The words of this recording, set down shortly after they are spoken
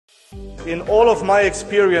In all of my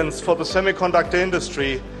experience for the semiconductor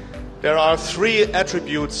industry, there are three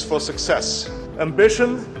attributes for success: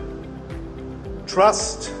 ambition,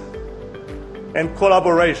 trust, and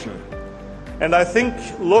collaboration. And I think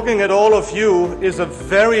looking at all of you is a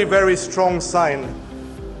very, very strong sign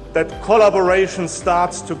that collaboration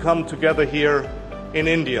starts to come together here in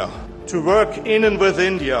India. To work in and with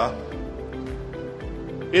India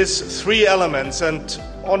is three elements, and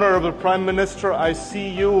Honorable Prime Minister, I see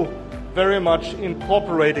you very much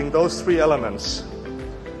incorporating those three elements.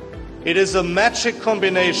 It is a magic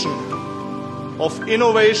combination of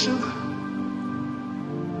innovation,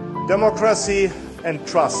 democracy, and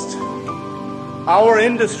trust. Our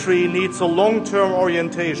industry needs a long-term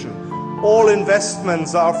orientation. All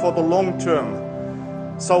investments are for the long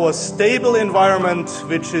term. So a stable environment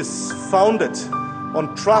which is founded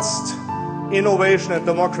on trust, innovation, and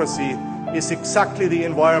democracy is exactly the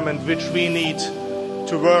environment which we need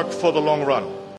to work for the long run.